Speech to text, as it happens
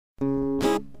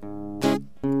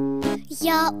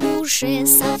Я уже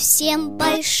совсем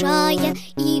большая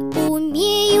и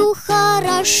умею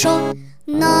хорошо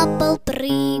на пол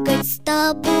прыгать с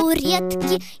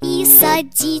табуретки и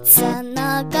садиться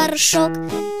на горшок.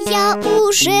 Я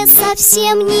уже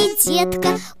совсем не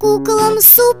детка, куклам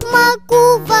суп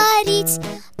могу варить.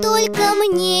 Только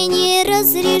мне не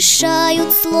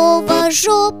разрешают слово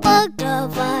 «жопа»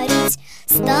 говорить.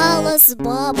 Стало с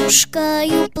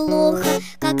бабушкою плохо,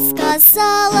 как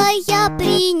сказала я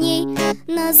при ней.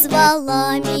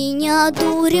 Назвала меня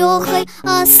дурехой,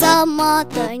 а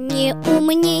сама-то не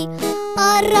умней.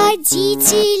 А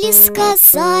родители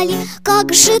сказали: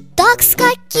 как же так, с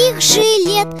каких же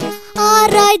лет? А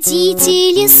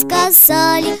родители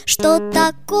сказали, что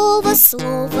такого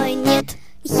слова нет.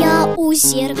 Я у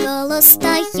зеркала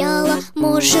стояла,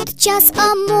 может, час,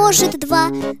 а может, два.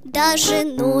 Даже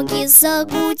ноги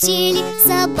загудели,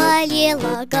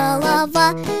 заболела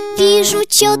голова. Вижу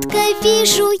четко,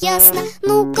 вижу ясно,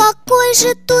 ну какой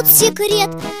же тут секрет?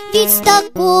 Ведь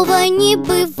такого не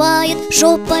бывает,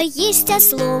 жопа есть, а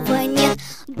слова нет.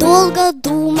 Долго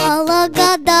думала,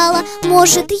 гадала,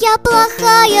 может, я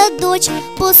плохая дочь.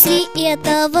 После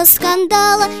этого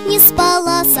скандала не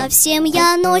спала совсем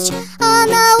я ночь. А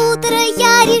на утро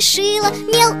я решила,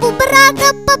 мел у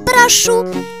брата попрошу,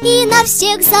 и на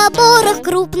всех заборах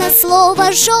крупно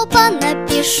слово «жопа»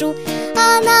 напишу.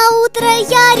 А на утро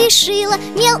я решила,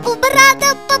 мел у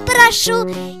брата попрошу,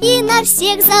 и на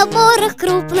всех заборах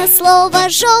крупно слово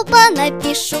 «жопа»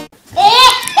 напишу.